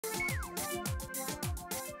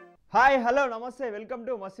Hi hello నమస్తే welcome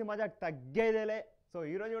to మస్త్ మజాక్ తగ్గేదేలే. సో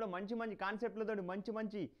ఈరోజు కూడా మంచి మంచి కాన్సెప్ట్లతో మంచి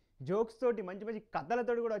మంచి జోక్స్ తోటి మంచి మంచి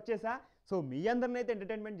కథలతో కూడా వచ్చేసా. సో మీ అందరిని అయితే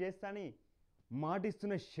ఎంటర్టైన్మెంట్ చేస్తాని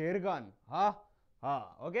మాటిస్తున్న షేర్ఖాన్.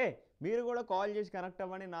 ఓకే, మీరు కూడా కాల్ చేసి కనెక్ట్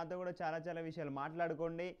అవ్వండి, నాతో కూడా చాలా చాలా విషయాలు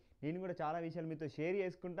మాట్లాడుకోండి, నేను కూడా చాలా విషయాలు మీతో షేర్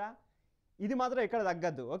చేసుకుంటా. ఇది మాత్రం ఎక్కడ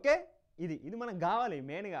తగ్గద్దు. ఓకే, ఇది మనకు కావాలి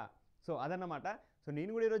మెయిన్గా. సో అదన్నమాట. సో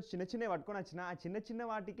నేను కూడా ఈరోజు చిన్న చిన్నవి పట్టుకొని వచ్చిన, ఆ చిన్న చిన్న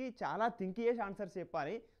వాటికి చాలా థింక్ చేసి ఆన్సర్స్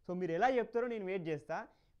చెప్పాలి. సో మీరు ఎలా చెప్తారో నేను వెయిట్ చేస్తా.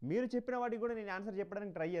 మీరు చెప్పిన వాటికి కూడా నేను ఆన్సర్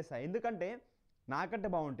చెప్పడానికి ట్రై చేస్తాను, ఎందుకంటే నాకంటే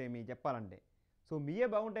బాగుంటాయి మీ చెప్పాలంటే. సో మీయే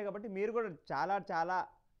బాగుంటాయి కాబట్టి మీరు కూడా చాలా చాలా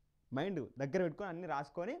మైండ్ దగ్గర పెట్టుకొని అన్నీ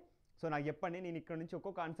రాసుకొని సో నాకు చెప్పండి. నేను ఇక్కడ నుంచి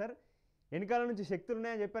ఒక్కొక్క ఆన్సర్, వెనకాల నుంచి శక్తులు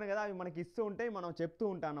ఉన్నాయని చెప్పాను కదా, అవి మనకి ఇస్తూ ఉంటాయి, మనం చెప్తూ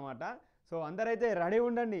ఉంటాం అన్నమాట. సో అందరైతే రెడీ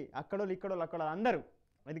ఉండండి, అక్కడోళ్ళు ఇక్కడోళ్ళు అక్కడ అందరూ,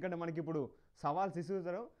 ఎందుకంటే మనకి ఇప్పుడు సవాల్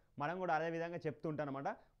శిశువుతారు, మనం కూడా అదే విధంగా చెప్తూ ఉంటాం అనమాట.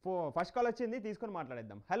 ఫస్ట్ కాల్ వచ్చింది, తీసుకొని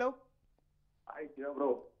మాట్లాడేద్దాం. Hello. Hi bro.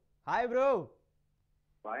 Hi bro.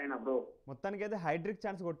 బాయేనా bro? మొత్తానికి అయితే హైడ్రిక్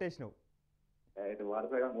ఛాన్స్ కొట్టేసినావు.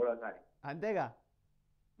 వరుసగా మూడోసారి. అంతేగా,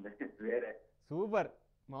 వేరే సూపర్,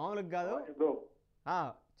 మామూలుగా కాదు బ్రో.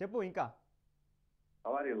 చెప్పు ఇంకా.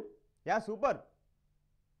 How are you? Yeah super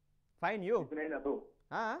fine. You? Tiffin అయిందా బ్రో?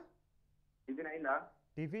 టిఫిన్ అయిందా?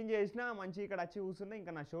 టిఫిన్ చేసినా మంచి ఇక్కడ వచ్చి కూర్చున్నా,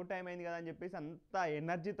 ఇంకా నా షో టైం అయింది కదా అని చెప్పేసి అంత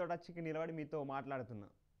ఎనర్జీతో వచ్చి నిలబడి మీతో మాట్లాడుతున్నా.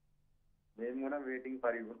 నేను కూడా వెయిటింగ్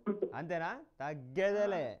ఫర్ యు. అంతేనా?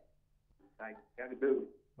 తగ్గేదేలే.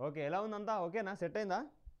 ఓకే, ఎలా ఉందంతా? ఓకేనా? సెట్ అయిందా?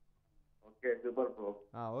 Okay super bro.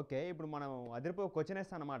 ఓకే, ఇప్పుడు మనం అదిరిపో క్వశ్చన్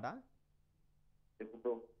వేస్తాను అనమాట,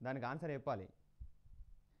 దానికి ఆన్సర్ చెప్పాలి.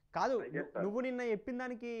 కాదు, నువ్వు నిన్న చెప్పిన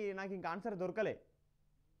దానికి నాకు ఇంకా ఆన్సర్ దొరకలే.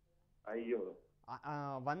 అయ్యో,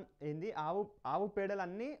 ఏంది? ఆవు పేడలు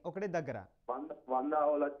అన్నీ ఒకటే దగ్గర. 100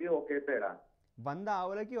 ఆవులకి ఒకే పేడ. 100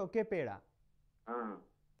 ఆవులకి ఒకే పేడ.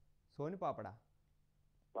 సోని పాపడా?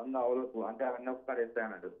 100 ఆవులకు అంటే అన్న ఒక్కడే వేస్తాయి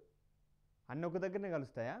అన్నాడు. అన్ని ఒక దగ్గరనే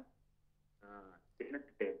కలుస్తాయా?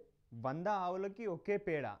 100 ఆవులకి ఒకే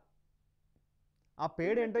పేడ. ఆ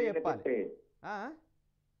పేడ ఏంటో చెప్పాలి.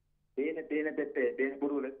 తేనె తేనె తెట్టే, తేనె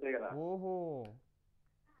పురుగులు వస్తాయి కదా. ఓహో,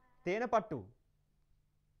 తేనె పట్టు,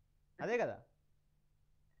 అదే కదా.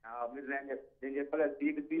 మీరు నేను చెప్పలేదు,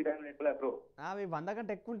 సీట్ సీట్ అని చెప్పలేదు బ్రో. అవి 100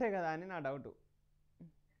 కంటే ఎక్కువ ఉంటాయి కదా అని నా డౌట్.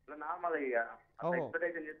 నార్మల్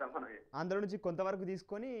ఎక్స్పెక్టేషన్ చేస్తాం మనం. అందులో నుంచి కొంతవరకు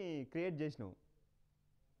తీసుకొని క్రియేట్ చేసినావు,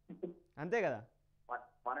 అంతే కదా.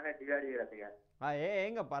 మనమే డివైడ్ చేయాలి.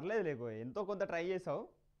 ఏంగా పర్లేదు, లేకు ఎంతో కొంత ట్రై చేసావు.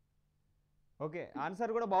 ఓకే,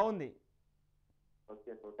 ఆన్సర్ కూడా బాగుంది.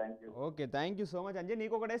 Okay, thank you so much. Anjay,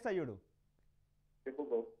 నీకు ఒకటే చూడు.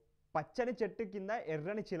 పచ్చని చెట్టు కింద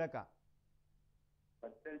ఎర్రని చిలక.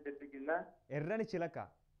 పచ్చని చెట్టు కింద ఎర్రని చిలక.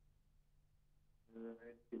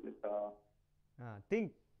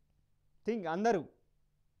 థింక్ అందరూ.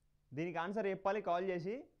 దీనికి ఆన్సర్ చెప్పాలి కాల్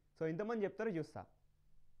చేసి. సో ఇంతమంది చెప్తారో చూస్తా.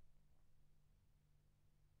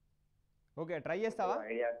 ఓకే, ట్రై చేస్తావా?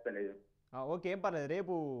 ఓకే, ఏం పర్లేదు,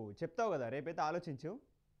 రేపు చెప్తావు కదా, రేపైతే ఆలోచించు.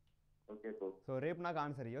 సో రేపు నాకు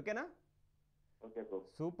ఆన్సర్ ఇయ్యి, ఓకేనా?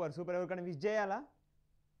 Super super. ఎవరికైనా విష్ చేయాలా?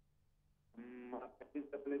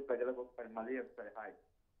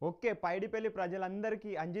 ఓకే, పైడిపల్లి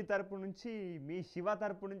ప్రజలందరికీ అంజీ తరపు నుంచి, మీ శివ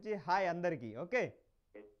తరపు నుంచి హాయ్ అందరికీ. Okay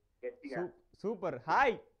super.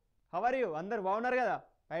 Hi, how are you? అందరు బాగున్నారు కదా?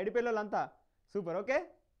 పైడిపల్లి వాళ్ళంతా super. Okay,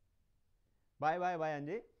 bye bye bye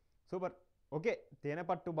Anji. Super. Okay, తేనె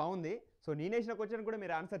పట్టు బాగుంది. సో నేనేసిన క్వశ్చన్ కూడా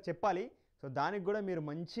మీరు ఆన్సర్ చెప్పాలి. సో దానికి కూడా మీరు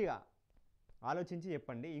మంచిగా ఆలోచించి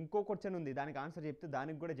చెప్పండి. ఇంకో క్వశ్చన్ ఉంది, దానికి ఆన్సర్ చెప్తే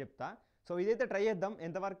దానికి కూడా చెప్తా. సో ఇదైతే ట్రై చేద్దాం,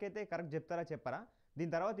 ఎంతవరకు అయితే కరెక్ట్ చెప్తారా చెప్పరా.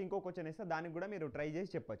 దీని తర్వాత ఇంకో క్వశ్చన్ వేస్తే దానికి కూడా మీరు ట్రై చేసి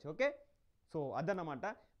చెప్పచ్చు. ఓకే, సో అదన్నమాట.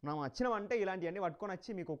 మనం వచ్చినామంటే ఇలాంటివన్నీ పట్టుకొని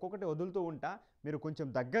వచ్చి మీకు ఒక్కొక్కటి వదులుతూ ఉంటా. మీరు కొంచెం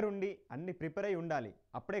దగ్గరుండి అన్ని ప్రిపేర్ అయ్యి ఉండాలి,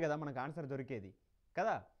 అప్పుడే కదా మనకు ఆన్సర్ దొరికేది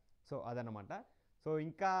కదా. సో అదన్నమాట. సో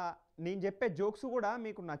ఇంకా నేను చెప్పే జోక్స్ కూడా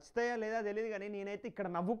మీకు నచ్చుతాయా లేదా తెలియదు, కానీ నేనైతే ఇక్కడ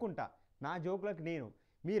నవ్వుకుంటా నా జోకులకు.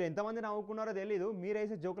 మీరు ఎంతమంది నవ్వుకున్నారో తెలీదు, మీరు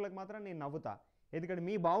వేసే జోకులకు మాత్రం నేను నవ్వుతా, ఎందుకంటే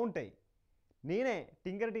మీ బాగుంటాయి. నేనే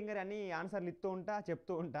టింగర్ అన్ని ఆన్సర్లు ఇస్తూ ఉంటా,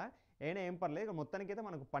 చెప్తూ ఉంటా. అయినా ఏం పర్లేదు, మొత్తానికైతే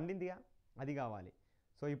మనకు పండిందిగా, అది కావాలి.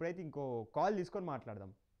 సో ఇప్పుడైతే ఇంకో కాల్ తీసుకొని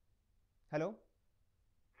మాట్లాడదాం. Hello.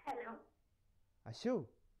 Hello Ashu,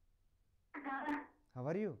 how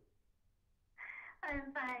are you?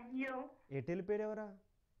 ఎటు వెళ్ళిపోయావురా?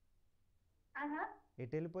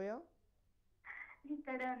 ఎటు వెళ్ళిపోయావు?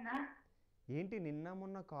 ఏంటి నిన్న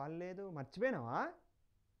మొన్న కాల్ లేదు, మర్చిపోయినావా?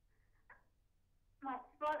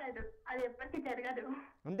 మర్చిపోలేదు, అది ఎప్పటికీ జరగదు.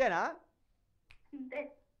 అంతేనా? అంతే.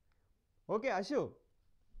 ఓకే అశు,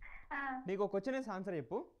 నీకు ఒక క్వశ్చన్ వేసి ఆన్సర్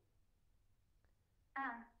చెప్పు.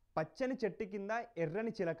 పచ్చని చెట్టు కింద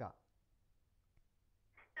ఎర్రని చిలక.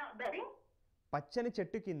 పచ్చని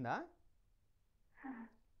చెట్టు కింద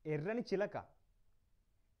ఎర్రని చిలక.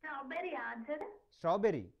 Strawberry answer.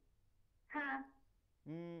 స్ట్రాబెరీ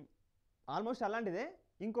ఆల్మోస్ట్ అలాంటిదే,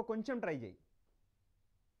 ఇంకో కొంచెం ట్రై చేయి.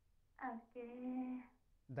 ఓకే.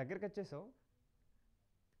 దగ్గరికి వచ్చేసావు.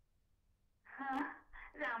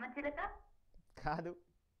 రామచిలక. కాదు,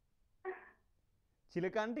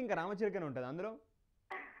 చిలుక అంటే ఇంకా రామచిలుకనే ఉంటుంది అందులో.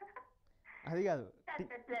 అది కాదు.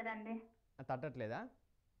 తట్టట్లేదండి. తట్టట్లేదా?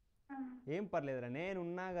 ఏం పర్లేదురా,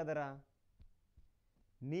 నేనున్నా కదరా.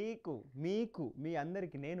 నీకు, మీకు, మీ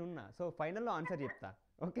అందరికి నేనున్నా. సో ఫైనల్లో ఆన్సర్ చెప్తా.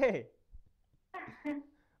 Okay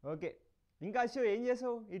okay. ఇంకా అశు ఏం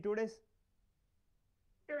చేసావు ఈ 2 days?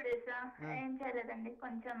 2 days ఏం చేయలేదండి,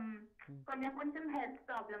 కొంచెం కొంచెం హెల్త్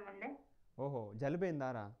ప్రాబ్లం ఉండే. ఓహో,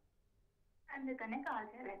 జలుబైందారా? అందుకనే కాల్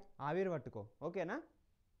చేయలేదు. ఆవిరి పట్టుకో, ఓకేనా?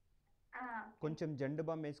 కొంచెం జండు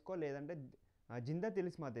బామ్ వేసుకో, లేదంటే జిందా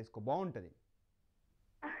తెలిసి మాత వేసుకో, బాగుంటుంది.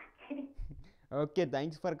 Okay,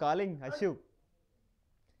 thanks for calling Ashu.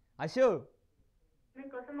 Ashu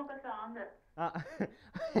మీకోసం ఒక సాంగ్.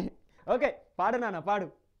 ఓకే, పాడు నాన్న, పాడు.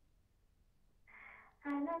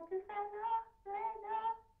 అలా చూసాను లేదో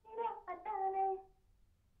ఇలా పట్టాలే,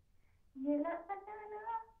 ఎలా పట్టాలో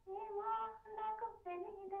ఏమో నాకు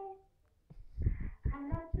తెలియదే.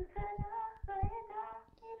 అలా చూసాను లేదో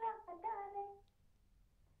ఇలా పట్టాలే,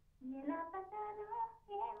 ఎలా పట్టాలో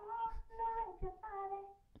ఏమో నువ్వే చెప్పాలే.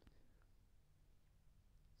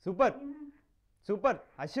 Super super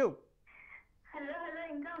Ashu. Hello hello,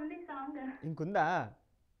 ఇంకా ఉంది సాంగ్. ఇంకుందా?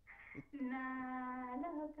 నా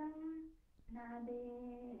లోకం నాదే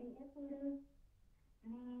ఎప్పుడు,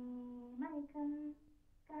 నీ మైకం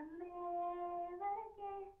కమ్మే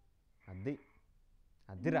వరకే, అది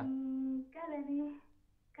అదిరా. కలని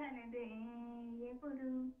కనదే ఎప్పుడు,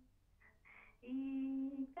 ఈ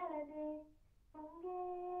కలదే పొంగే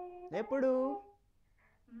ఎప్పుడు?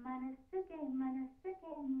 మనస్సుకే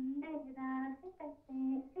ముందే రాసి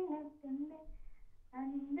పెట్టేసినట్టుందే,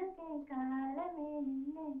 అందుకే కాలమే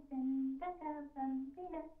నిన్నే చెంతగా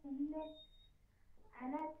పంపినట్టుందే.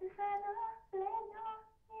 అలా చూసాను లేదో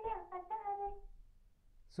ఇలా పట్టాలే,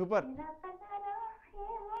 సూపర్. ఇలా పట్టాలో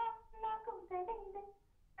ఏమో నాకు తెలియదు.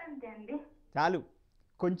 అంతే అండి. చాలు,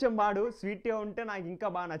 కొంచెం పాడు, స్వీట్గా ఉంటే నాకు ఇంకా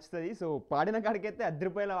బాగా నచ్చుతుంది. సో పాడిన కాడికైతే 10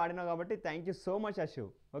 రూపాయలు వాడినావు కాబట్టి thank you so much Ashu.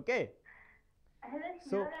 Okay,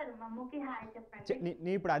 so మమ్మూకి hi చెప్పండి.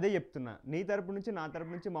 నీ ఇప్పుడు అదే చెప్తున్నా, నీ తరపు నుంచి నా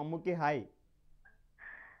తరపు నుంచి మమ్మూకి hi.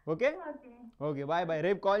 Okay okay, bye bye.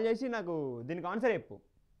 రేపు కాల్ చేసి నాకు దీనికి ఆన్సర్ చెప్పు.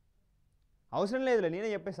 అవసరం లేదులే, నేనే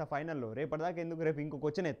చెప్పేస్తా ఫైనల్లో. రేపటిదాకా ఎందుకు, రేపు ఇంకో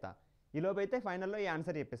క్వశ్చన్ ఎత్తా. ఈలోపు అయితే ఫైనల్లో ఈ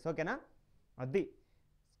ఆన్సర్ చెప్పేస్తా, ఓకేనా? అది.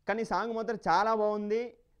 కానీ సాంగ్ మాత్రం చాలా బాగుంది.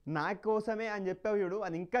 నా కోసమే అని చెప్పావు చూడు,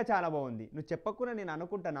 అది ఇంకా చాలా బాగుంది. నువ్వు చెప్పకుండా నేను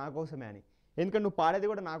అనుకుంటా నా కోసమే అని, ఎందుకంటే నువ్వు పాడేది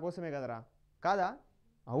కూడా నా కోసమే కదరా, కాదా?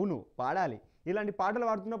 అవును, పాడాలి. ఇలాంటి పాటలు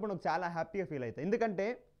పాడుతున్నప్పుడు నాకు చాలా హ్యాపీగా ఫీల్ అవుతాయి. ఎందుకంటే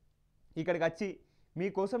ఇక్కడికి వచ్చి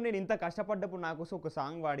మీకోసం నేను ఇంత కష్టపడ్డప్పుడు నా కోసం ఒక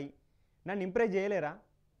సాంగ్ పాడి నన్ను ఇంప్రెస్ చేయలేరా?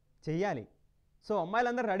 చెయ్యాలి. సో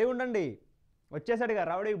అమ్మాయిలందరూ రెడీ ఉండండి, వచ్చేసాడుగా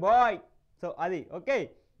రౌడీ బాయ్. సో అది ఓకే.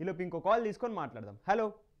 ఈలోపు ఇంకో కాల్ తీసుకొని మాట్లాడదాం. హలో.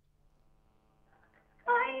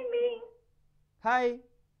 హాయ్,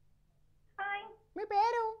 మీ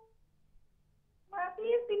పేరు?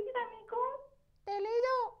 మీకు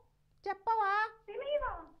తెలీదు, చెప్పవా?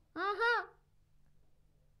 తెలియదా? ఆహా,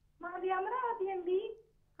 మాది అమరావతి అండి.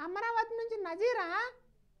 అమరావతి నుంచి నజీరా?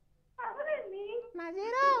 అవునండి.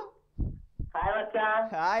 నజీరు. హాయ్ మచ్చా.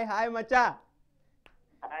 హాయ్ హాయ్ మచ్చా.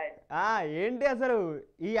 హాయ్. ఏంటి అసలు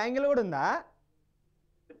ఈ యాంగిల్ కూడా ఉందా?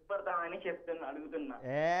 తిప్పడతామని అడుగుతున్నా.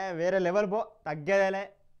 వేరే లెవెల్ పో, తగ్గేదేలే.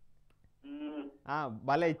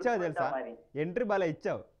 భలే ఇచ్చావు తెలుసా, ఎంట్రీ భలే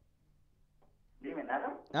ఇచ్చావు.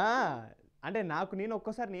 అంటే నేను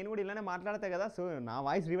ఒక్కోసారి నేను కూడా ఇలానే మాట్లాడతా కదా, సో నా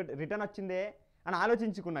వాయిస్ రిటర్న్ వచ్చిందే అని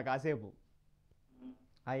ఆలోచించుకున్నా కాసేపు.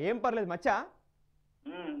 ఏం పర్లేదు మచ్చా.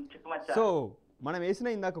 సో మనం వేసిన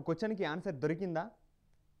ఇందాక క్వశ్చన్కి ఆన్సర్ దొరికిందా?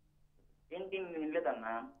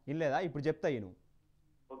 ఇల్లేదా? ఇప్పుడు చెప్తా నేను.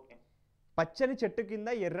 పచ్చని చెట్టు కింద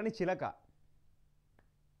ఎర్రని చిలక.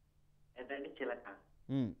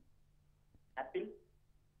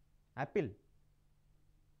 యాపిల్.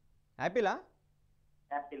 యాపిలా?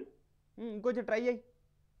 ఇంకొంచెం ట్రై అయ్యి.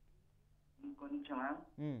 ఇంకొంచెమా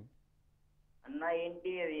అన్నా?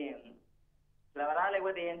 ఏంటి అది, ఫ్లవరా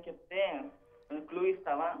లేకపోతే ఏం చెప్తే క్లూ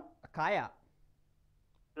ఇస్తావా? కాయ,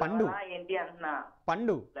 పండు. ఏంటి అంటున్నా?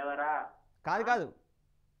 పండు. ఫ్లవరా? కాదు కాదు,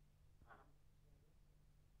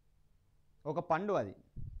 ఒక పండు అది.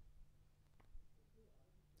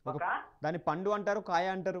 దాన్ని పండు అంటారు, కాయ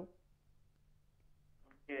అంటారు.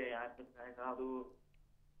 కాదు.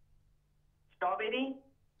 స్ట్రాబెరీ.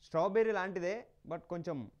 స్ట్రాబెర్రీ లాంటిదే, బట్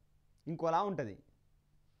కొంచెం ఇంకోలా ఉంటుంది.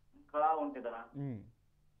 ఇంకోలా ఉంటుందా?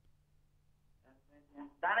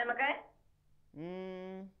 దానిమ్మకాయ.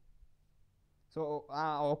 సో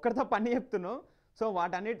ఒక్కరితో పని చెప్తున్నావు. సో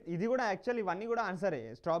ఇది కూడా యాక్చువల్ ఇవన్నీ కూడా ఆన్సరే.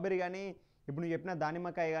 స్ట్రాబెర్రీ కానీ ఇప్పుడు నువ్వు చెప్పిన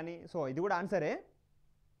దానిమ్మకాయ కానీ, సో ఇది కూడా ఆన్సరే.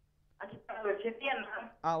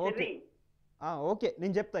 ఓకే ఓకే,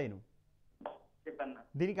 నేను చెప్తా నువ్వు.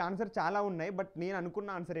 దీనికి ఆన్సర్ చాలా ఉన్నాయి, బట్ నేను అనుకున్న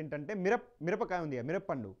ఆన్సర్ ఏంటంటే మిరపకాయ ఉంది కదా,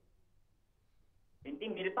 మిరప్పండు.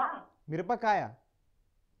 మిరపకాయ.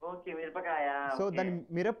 సో దాన్ని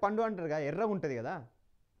మిరప్పండు అంటారు కదా, ఎర్రగా ఉంటుంది కదా.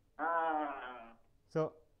 సో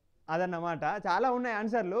అదన్నమాట, చాలా ఉన్నాయి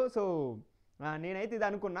ఆన్సర్లు. సో నేనైతే ఇది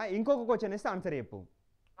అనుకున్నా. ఇంకొక క్వశ్చన్ ఇస్తే ఆన్సర్ చెప్పు.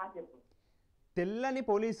 తెల్లని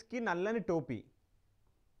పోలీస్కి నల్లని టోపీ.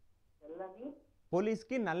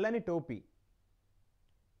 పోలీస్కి నల్లని టోపీ.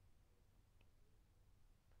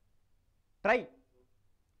 ట్రై,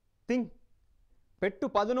 థింక్, పెట్టు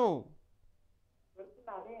పదును.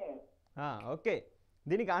 ఓకే,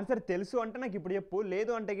 దీనికి ఆన్సర్ తెలుసు అంటే నాకు ఇప్పుడు చెప్పు,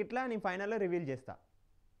 లేదు అంటే గిట్లా నేను ఫైనల్లో రివీల్ చేస్తా.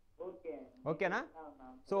 ఓకేనా?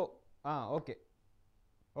 సో ఓకే,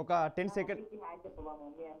 ఒక 10 సెకండ్.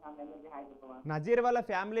 నజీర్ వాళ్ళ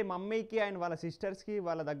ఫ్యామిలీ మమ్మీకి అండ్ వాళ్ళ సిస్టర్స్కి,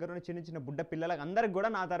 వాళ్ళ దగ్గర ఉన్న చిన్న చిన్న బుడ్డ పిల్లలకి అందరికి కూడా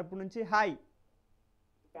నా తరపు నుంచి హాయ్.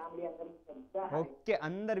 ఓకే,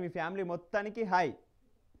 అందరు మీ ఫ్యామిలీ మొత్తానికి హాయ్.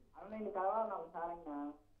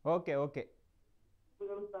 Okay okay.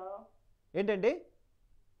 ఏంటండి?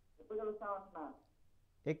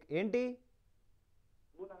 ఏంటి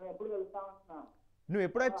నువ్వు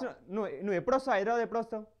ఎప్పుడు వచ్చావు? నువ్వు ఎప్పుడు వస్తావు హైదరాబాద్? ఎప్పుడు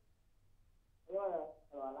వస్తావు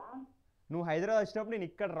నువ్వు? హైదరాబాద్ వచ్చినప్పుడు నేను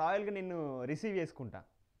ఇక్కడ రాయల్గా నిన్ను రిసీవ్ చేసుకుంటా.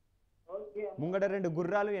 ముంగట 2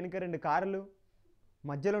 గుర్రాలు, వెనక 2 కార్లు,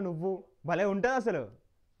 మధ్యలో నువ్వు. భలే ఉంటుంది అసలు.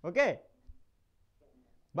 Okay,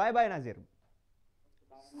 bye bye Nazir.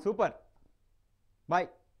 Super, bye.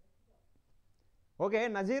 Okay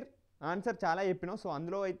Nazir, answer చాలా చెప్పినావు. సో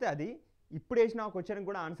అందులో అయితే అది ఇప్పుడు వేసిన క్వశ్చన్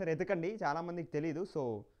కూడా ఆన్సర్ ఎతకండి, చాలామందికి తెలీదు. సో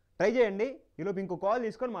ట్రై చేయండి. ఈలోపు ఇంకో కాల్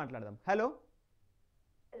తీసుకొని మాట్లాడదాం. Hello.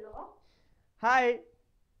 Hi.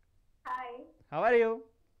 How are you?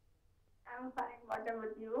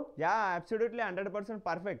 Yeah, absolutely 100%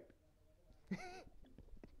 perfect.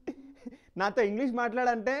 నాతో ఇంగ్లీష్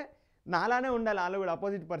మాట్లాడంటే నాలానే ఉండాలి వాళ్ళు కూడా,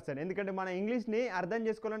 అపోజిట్ పర్సన్. ఎందుకంటే మన ఇంగ్లీష్ని అర్థం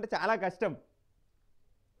చేసుకోవాలంటే చాలా కష్టం.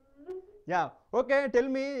 Yeah okay,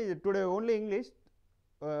 tell me today only English.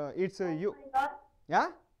 It's you. Yeah,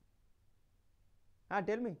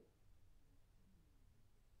 tell me.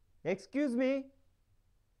 Excuse me.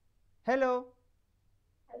 Hello.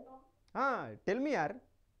 Tell me యార్.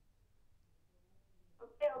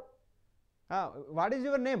 What is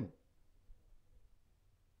your name?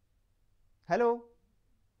 Hello.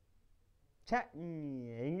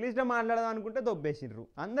 ఇంగ్లీష్లో మాట్లాడదాం అనుకుంటే దొబ్బేసిర్రు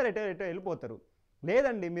అందరు. ఎటో ఎటో వెళ్ళిపోతారు.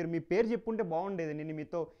 లేదండి, మీరు మీ పేరు చెప్పుంటే బాగుండేది. నేను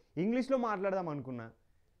మీతో ఇంగ్లీష్లో మాట్లాడదాం అనుకున్నా.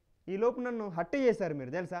 ఈ లోపు నన్ను హట్టు చేశారు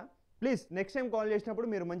మీరు, తెలుసా? ప్లీజ్ నెక్స్ట్ టైం కాల్ చేసినప్పుడు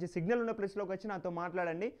మీరు మంచి సిగ్నల్ ఉన్న ప్లేస్లోకి వచ్చి నాతో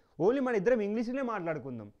మాట్లాడండి. ఓన్లీ మన ఇద్దరం ఇంగ్లీష్లోనే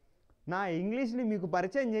మాట్లాడుకుందాం. నా ఇంగ్లీష్ని మీకు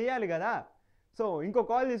పరిచయం చేయాలి కదా. సో ఇంకో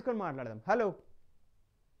కాల్ తీసుకొని మాట్లాడదాం. హలో.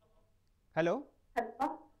 హలో.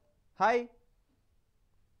 హాయ్.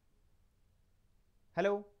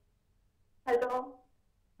 హలో.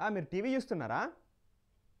 మీరు టీవీ చూస్తున్నారా?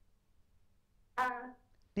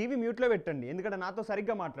 టీవీ మ్యూట్లో పెట్టండి, ఎందుకంటే నాతో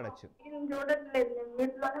సరిగ్గా మాట్లాడచ్చు.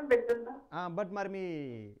 బట్ మరి మీ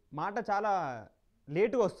మాట చాలా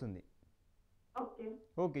లేటుగా వస్తుంది.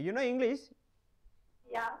 Okay, you know English?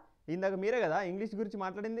 ఇందాక మీరే కదా ఇంగ్లీష్ గురించి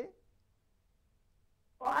మాట్లాడింది.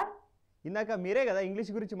 ఇందాక మీరే కదా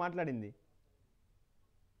ఇంగ్లీష్ గురించి మాట్లాడింది.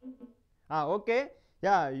 Okay,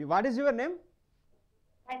 yeah, what is your name?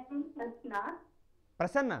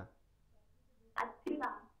 Prasanna.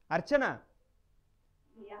 Archana.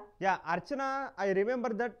 Yeah, Archana, I remember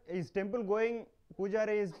that is temple going,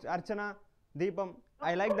 Pujari is Archana, Deepam.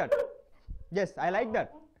 I like that. Yes, I like that.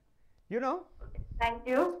 You know? Thank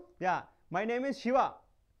you. Yeah, my name is Shiva.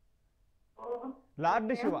 Lord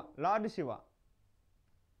Okay. Shiva. Lord Shiva.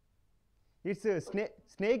 It's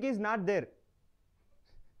snake is not there.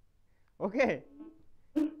 Okay.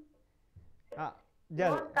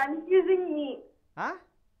 You're confusing me. Huh?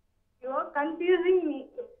 You're confusing me.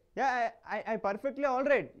 Yeah, I perfectly all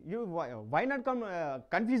right. You why not come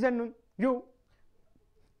confusion you?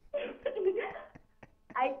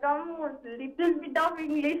 I come with little bit of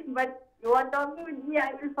English, but you are talking with me.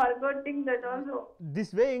 I will forgetting that also. This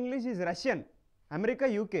way English is Russian, America,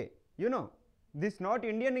 UK. You know, this not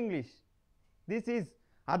Indian English. This is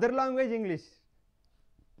other language English.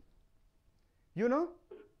 You know?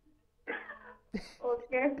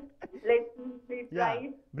 Okay, let's try.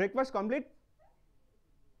 Yeah. Breakfast complete?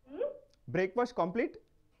 Breakfast complete?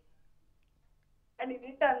 I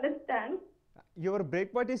didn't understand. Your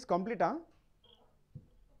breakfast is complete, huh?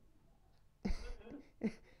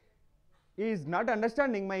 He is not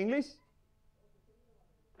understanding my English.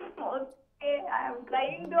 Okay, I am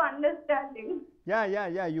trying to understanding.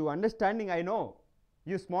 Yeah, you understanding, I know.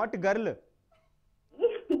 You smart girl.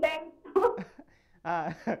 Thank you.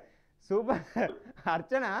 Super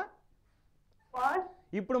Archana, What?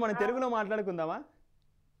 ఇప్పుడు మనం తెలుగులో మాట్లాడుకుందామా?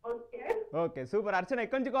 Okay. Okay super. అర్చన,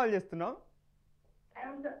 ఎక్కడి నుంచి call చేస్తున్నావు? I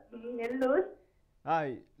am Nellore.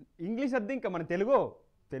 English వద్దు, ఇంకా మన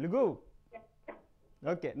తెలుగు.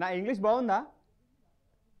 ఓకే, నా ఇంగ్లీష్ బాగుందా?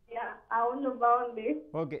 Yeah, అవును బాగుంది.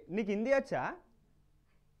 ఓకే, నీకు హిందీ వచ్చా?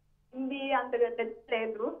 హిందీ అంతగా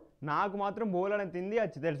తెచ్చలేదు. నాకు మాత్రం బోలనంత హిందీ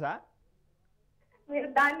వచ్చి తెలుసా? మీరు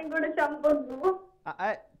దాన్ని కూడా చంపొద్దు.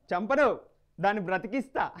 చంపను, దాన్ని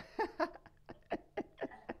బ్రతికిస్తా.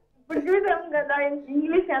 ఇప్పుడు చూసాం కదా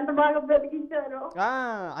ఇంగ్లీష్ ఎంత బాగా బ్రతికించారో.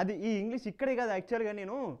 అది ఈ ఇంగ్లీష్ ఇక్కడే కాదు, యాక్చువల్గా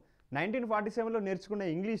నేను 1947లో నేర్చుకున్న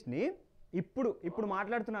ఇంగ్లీష్ని ఇప్పుడు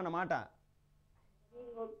మాట్లాడుతున్నాను అన్నమాట.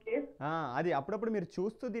 ఓకే. అది అప్పుడప్పుడు మీరు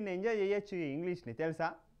చూస్తూ దీన్ని ఎంజాయ్ చేయొచ్చు ఈ ఇంగ్లీష్ని, తెలుసా?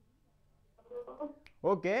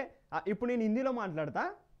 ఓకే, ఇప్పుడు నేను హిందీలో మాట్లాడతా,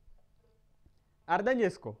 అర్థం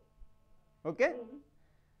చేసుకో. ఓకే.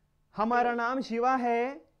 हमारा नाम शिवा है,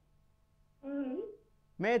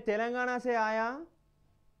 मैं तेलंगाना से आया,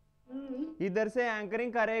 इधर से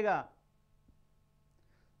एंकरिंग करेगा,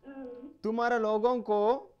 तुम्हारा लोगों को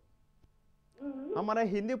हमारा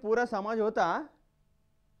हिंदी पूरा समझ होता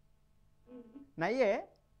नहीं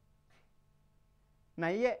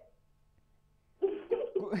है?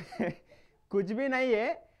 कुछ भी नहीं है,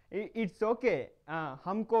 इट्स ओके,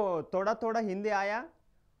 हमको थोड़ा थोड़ा हिंदी आया,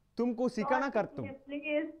 तुमको सिखाना कर तुम.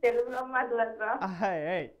 తెలుగులో మాట్లాడరా?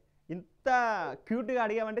 ఇంత క్యూట్గా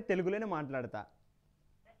అడిగామంటే తెలుగులోనే మాట్లాడతా.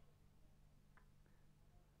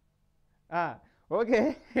 ఓకే.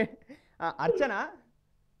 అర్చన,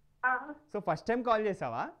 సో ఫస్ట్ టైం కాల్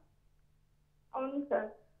చేసావా? అవును సార్.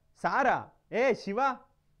 సారా? శివ.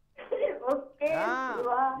 ఓకే.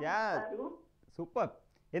 Yeah, super.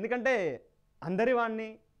 ఎందుకంటే అందరి వాడిని,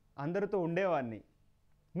 అందరితో ఉండేవాడిని,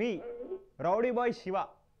 మీ rowdy boy Shiva.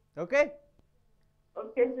 Okay.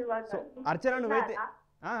 Okay Shiva. So అర్చన, నువ్వైతే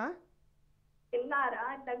తిన్నారా?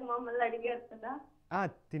 ఇంతకు మమ్మల్ని అడిగారు కదా.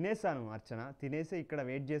 తినేసాను అర్చన, తినేసి ఇక్కడ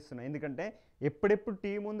వెయిట్ చేస్తున్నా. ఎందుకంటే ఎప్పుడెప్పుడు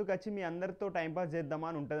టీ ముందుకు వచ్చి మీ అందరితో టైంపాస్ చేద్దామా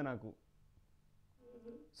అని ఉంటుంది నాకు.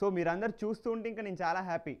 సో మీరందరు చూస్తూ ఉంటే ఇంకా నేను చాలా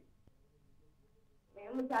హ్యాపీ.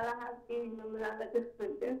 మేము చాలా హ్యాపీ మిమ్మల్ని అలా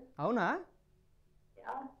చూస్తుంటే. అవునా?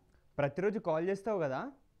 ప్రతిరోజు కాల్ చేస్తావు కదా?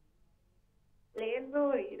 లేదు,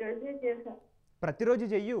 ఈరోజే చేసా. ప్రతిరోజు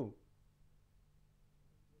చెయ్యు,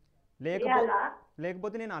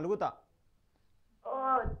 లేకపోతే నేను అలుగుతా.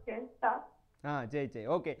 చేస్తా. చేయి.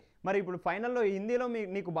 ఓకే, మరి ఇప్పుడు ఫైనల్లో హిందీలో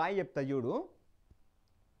నీకు బాయ్ చెప్తా చూడు.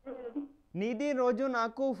 నీది రోజు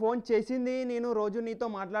నాకు ఫోన్ చేసింది, నేను రోజు నీతో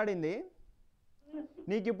మాట్లాడింది,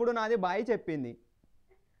 నీకు ఇప్పుడు నాది బాయ్ చెప్పింది.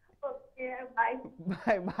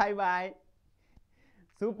 Bye.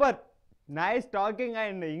 Super, nice talking.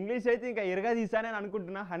 And English అయితే ఇంకా ఇరగా తీసానని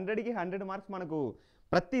అనుకుంటున్నా. 100కి 100 మార్క్స్ మనకు.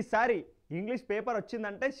 ప్రతిసారి ఇంగ్లీష్ పేపర్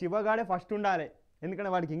వచ్చిందంటే శివగాడే ఫస్ట్ ఉండాలి,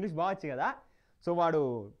 ఎందుకంటే వాడికి ఇంగ్లీష్ బాగా వచ్చు కదా. సో వాడు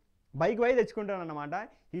బైక్ పోయి తెచ్చుకుంటాను అన్నమాట.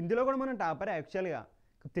 హిందీలో కూడా మనం టాపరే యాక్చువల్గా,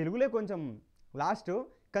 తెలుగులో కొంచెం లాస్ట్,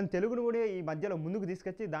 కానీ తెలుగును కూడా ఈ మధ్యలో ముందుకు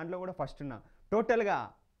తీసుకొచ్చి దాంట్లో కూడా ఫస్ట్ ఉన్నా. టోటల్గా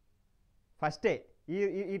ఫస్టే.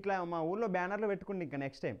 ఇట్లా మా ఊళ్ళో బ్యానర్లో పెట్టుకుంటే ఇంకా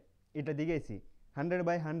నెక్స్ట్ టైం ఇట్లా దిగేసి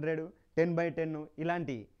 100/100, 10/10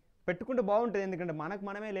 ఇలాంటివి పెట్టుకుంటే బాగుంటుంది. ఎందుకంటే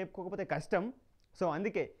మనమే లేపుకోకపోతే కష్టం. సో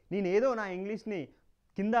అందుకే నేను ఏదో నా ఇంగ్లీష్ని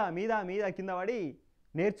కింద కింద పడి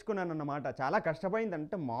నేర్చుకున్నాను అన్నమాట. చాలా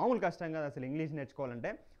కష్టపోయిందంటే మామూలు కష్టం కాదు అసలు ఇంగ్లీష్ నేర్చుకోవాలంటే.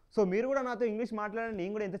 సో మీరు కూడా నాతో ఇంగ్లీష్ మాట్లాడండి,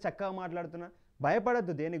 నేను కూడా ఎంత చక్కగా మాట్లాడుతున్నా.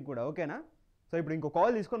 భయపడద్దు దేనికి కూడా, ఓకేనా? సో ఇప్పుడు ఇంకో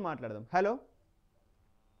కాల్ తీసుకొని మాట్లాడదాం. హలో.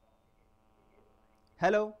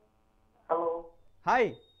 హాయ్.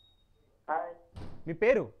 మీ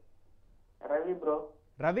పేరు? రవి బ్రో.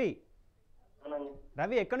 రవి,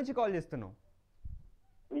 ఎక్కడి నుంచి కాల్ చేస్తున్నావు?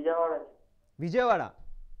 విజయవాడ.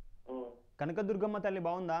 కనకదుర్గమ్మ తల్లి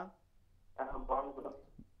బాగుందా?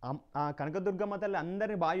 కనకదుర్గమ్మ తల్లి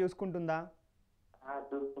అందరిని బాగా చూసుకుంటుందా?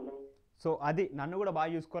 సో అది నన్ను కూడా బాగా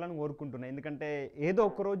చూసుకోవాలని కోరుకుంటున్నా. ఎందుకంటే ఏదో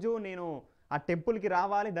ఒకరోజు నేను ఆ టెంపుల్కి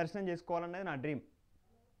రావాలి, దర్శనం చేసుకోవాలనేది నా డ్రీమ్.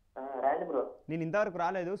 నేను ఇంతవరకు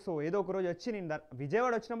రాలేదు. సో ఏదో ఒక రోజు వచ్చి నేను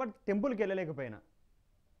విజయవాడ వచ్చినప్పుడు టెంపుల్కి వెళ్ళలేకపోయినా.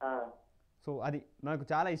 సో అది నాకు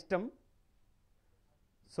చాలా ఇష్టం.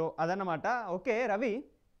 సో అదన్నమాట. ఓకే రవి,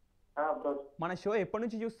 మన షో ఎప్పటి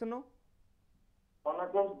నుంచి చూస్తున్నావు?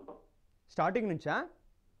 స్టార్టింగ్ నుంచా?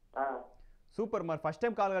 సూపర్. మరి ఫస్ట్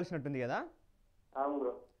టైం కాల్ కలిసినట్టుంది కదా?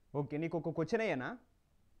 ఓకే, నీకు ఒక క్వశ్చన్ అయ్యానా?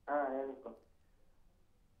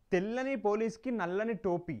 తెల్లని పోలీస్కి నల్లని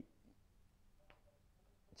టోపీ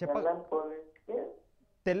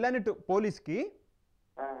తెల్లని పోలీస్కి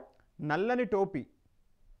నల్లని టోపీ.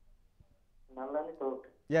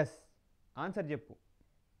 ఎస్, ఆన్సర్ చెప్పు.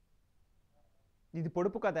 ఇది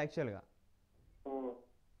పొడుపు కథ యాక్చువల్గా.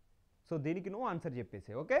 సో దీనికి నువ్వు ఆన్సర్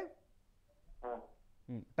చెప్పేసి, ఓకే?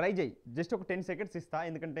 ట్రై చేయి. జస్ట్ ఒక 10 సెకండ్స్ ఇస్తా,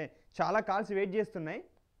 ఎందుకంటే చాలా కాల్స్ వెయిట్ చేస్తున్నాయి.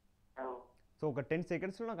 సో ఒక 10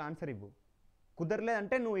 సెకండ్స్లో నాకు ఆన్సర్ ఇవ్వు.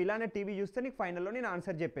 కుదరలేదంటే నువ్వు ఇలానే టీవీ చూస్తే నీకు ఫైనల్లో నేను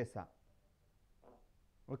ఆన్సర్ చెప్పేస్తా,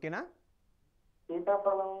 ఓకేనా?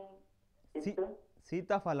 సీతాఫలం.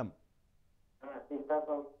 సీతాఫలం.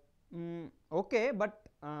 ఓకే, బట్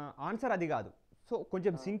ఆన్సర్ అది కాదు. సో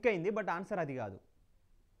కొంచెం సింక్ అయింది, బట్ ఆన్సర్ అది కాదు.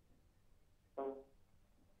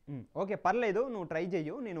 ఓకే, పర్లేదు, నువ్వు ట్రై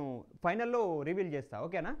చెయ్యు, నేను ఫైనల్లో రివీల్ చేస్తా,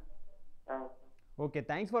 ఓకేనా? Okay,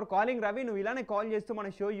 thanks for calling Ravi. నువ్వు ఇలానే కాల్ చేస్తూ మన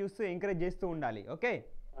షో చూస్తూ ఎంకరేజ్ చేస్తూ ఉండాలి, ఓకే?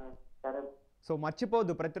 సో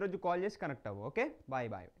మర్చిపోవద్దు, ప్రతిరోజు కాల్ చేసి కనెక్ట్ అవ్వు, ఓకే? Bye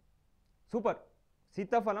bye. సూపర్.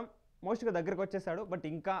 సీతాఫలం మోస్ట్గా దగ్గరకు వచ్చేసాడు, బట్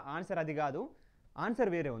ఇంకా ఆన్సర్ అది కాదు, ఆన్సర్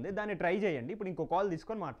వేరే ఉంది, దాన్ని ట్రై చేయండి. ఇప్పుడు ఇంకో కాల్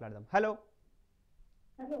తీసుకొని మాట్లాడదాం. హలో.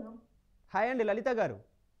 హాయ్ అండి లలిత గారు.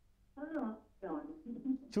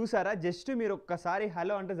 చూసారా, జస్ట్ మీరు ఒక్కసారి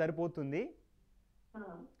హలో అంటే సరిపోతుంది,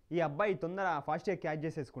 ఈ అబ్బాయి తొందర ఫాస్ట్గా catch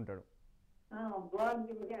చేసేసుకుంటాడు.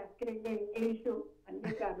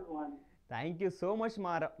 Thank you so much.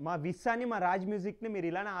 మా విస్సాని, మా రాజ్ మ్యూజిక్ని మీరు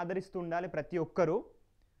ఇలానే ఆదరిస్తూ ఉండాలి ప్రతి ఒక్కరు.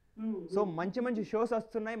 సో మంచి మంచి షోస్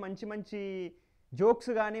వస్తున్నాయి, మంచి మంచి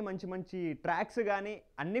జోక్స్ కానీ, మంచి మంచి ట్రాక్స్ కానీ,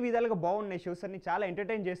 అన్ని విధాలుగా బాగున్నాయి షోస్ అన్ని, చాలా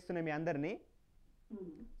ఎంటర్టైన్ చేస్తున్నాయి మీ అందరినీ.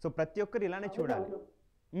 సో ప్రతి ఒక్కరు ఇలానే చూడాలి.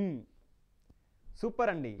 సూపర్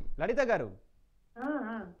అండి లలిత గారు.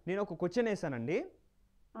 నేను ఒక క్వశ్చన్ వేసానండి,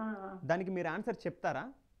 దానికి మీరు ఆన్సర్ చెప్తారా?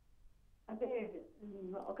 అదే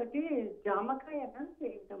ఒకటి జామకాయ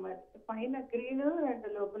పైన గ్రీన్ అండ్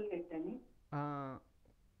లోపల రెడ్ అని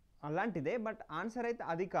అలాంటిదే, బట్ ఆన్సర్ అయితే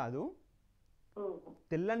అది కాదు.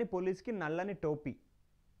 తెల్లని పోలీస్కి నల్లని టోపీ.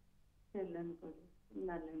 తెల్లని పోలీస్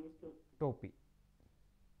నల్లని టోపీ.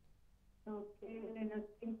 ఓకే, నేను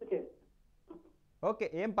సింక్ చేస్తాను. ఓకే,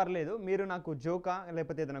 ఏం పర్లేదు. మీరు నాకు జోకా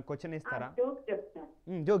లేకపోతే ఏదైనా క్వశ్చన్ ఇస్తారా? జోక్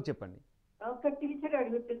చెప్తాను. జోక్ చెప్పండి. ఒక టీచర్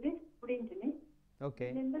అడుగుతుంది స్టూడెంట్ని, ఓకే,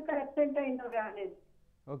 ఎందుకు అబ్సెంట్ అయినా రాలేదు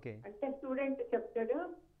ఓకే. అంటే స్టూడెంట్ చెప్తాడు,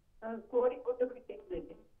 కోడి గుడ్డు పెట్టింది.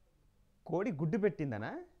 కోడి గుడ్డు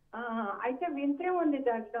పెట్టిందనా? అయితే వింతే ఉంది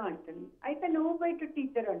దాంట్లో అంటుంది. అయితే నువ్వు బయట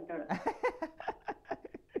టీచర్ అంటాడు.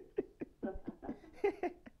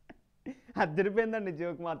 అదిరిపోయిందండి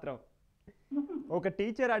జోక్ మాత్రం. ఒక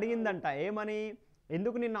టీచర్ అడిగిందంట, ఏమని,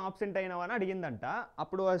 ఎందుకు నిన్న ఆబ్సెంట్ అయినావు అని అడిగిందంట.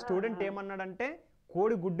 అప్పుడు ఆ స్టూడెంట్ ఏమన్నాడంటే,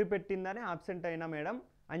 కోడి గుడ్డు పెట్టిందని ఆబ్సెంట్ అయినా మేడం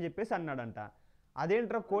అని చెప్పేసి అన్నాడంట.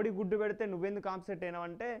 అదేంట్రా కోడి గుడ్డు పెడితే నువ్వెందుకు ఆబ్సెంట్ అయినావు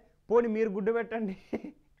అంటే, పోనీ మీరు గుడ్డు పెట్టండి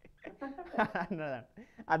అన్నదంట.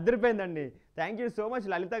 అదిరిపోయిందండి. థ్యాంక్ యూ సో మచ్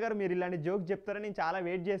లలిత గారు, మీరు ఇలాంటి జోక్ చెప్తారని నేను చాలా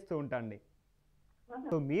వెయిట్ చేస్తూ ఉంటాండి.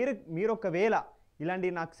 సో మీరు ఒకవేళ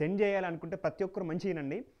ఇలాంటివి నాకు సెండ్ చేయాలనుకుంటే ప్రతి ఒక్కరు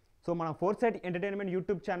మంచిగానండి. సో మన 4 Side ఎంటర్టైన్మెంట్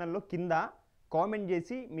యూట్యూబ్ ఛానల్లో కింద కామెంట్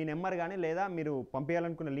చేసి మీ నెంబర్ కానీ లేదా మీరు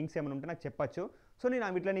పంపించాలనుకున్న లింక్స్ ఏమైనా ఉంటే నాకు చెప్పచ్చు. సో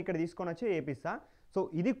నేను వీటిని ఇక్కడ తీసుకొని వచ్చి వేపిస్తా. సో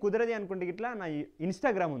ఇది కుదరది అనుకుంటే ఇట్లా నా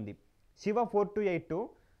ఇన్స్టాగ్రామ్ ఉంది శివ4282.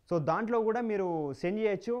 సో దాంట్లో కూడా మీరు సెండ్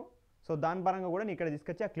చేయొచ్చు. సో దాని పరంగా కూడా నేను ఇక్కడ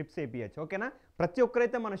తీసుకొచ్చి ఆ క్లిప్స్ వేపించచ్చు, ఓకేనా? ప్రతి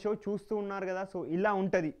ఒక్కరైతే మన షో చూస్తూ ఉన్నారు కదా, సో ఇలా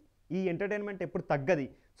ఉంటుంది ఈ ఎంటర్టైన్మెంట్, ఎప్పుడు తగ్గది.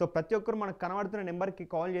 సో ప్రతి ఒక్కరు మనకు కనబడుతున్న నెంబర్కి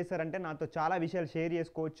కాల్ చేశారంటే నాతో చాలా విషయాలు షేర్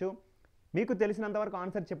చేసుకోవచ్చు. మీకు తెలిసినంత వరకు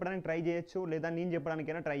ఆన్సర్ చెప్పడానికి ట్రై చేయొచ్చు, లేదా నేను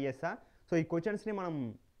చెప్పడానికైనా ట్రై చేస్తా. సో ఈ క్వశ్చన్స్ని మనం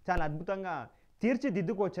చాలా అద్భుతంగా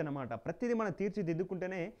తీర్చిదిద్దుకోవచ్చు అన్నమాట. ప్రతిదీ మనం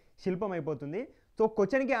తీర్చిదిద్దుకుంటేనే శిల్పం అయిపోతుంది. సో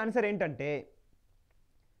క్వశ్చన్కి ఆన్సర్ ఏంటంటే,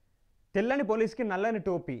 తెల్లని పోలీస్కి నల్లని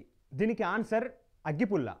టోపీ. దీనికి ఆన్సర్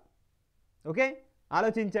అగ్గిపుల్ల, ఓకే?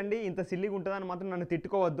 ఆలోచించండి. ఇంత సిల్లిగా ఉంటుందని మాత్రం నన్ను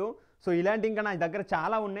తిట్టుకోవద్దు. సో ఇలాంటి ఇంకా నా దగ్గర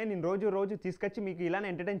చాలా ఉన్నాయి, నేను రోజు తీసుకొచ్చి మీకు ఇలానే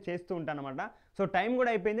ఎంటర్టైన్ చేస్తూ ఉంటాను అనమాట. సో టైం కూడా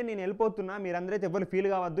అయిపోయింది, నేను వెళ్ళిపోతున్నా. మీరందరైతే ఎవరు ఫీల్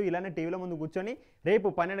కావద్దు. ఇలానే టీవీలో ముందు కూర్చొని రేపు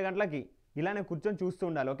 12 గంటలకి ఇలానే కూర్చొని చూస్తూ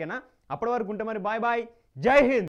ఉండాలి, ఓకేనా? అప్పటి వరకు ఉంటే మరి బాయ్ బాయ్, జై హింద్.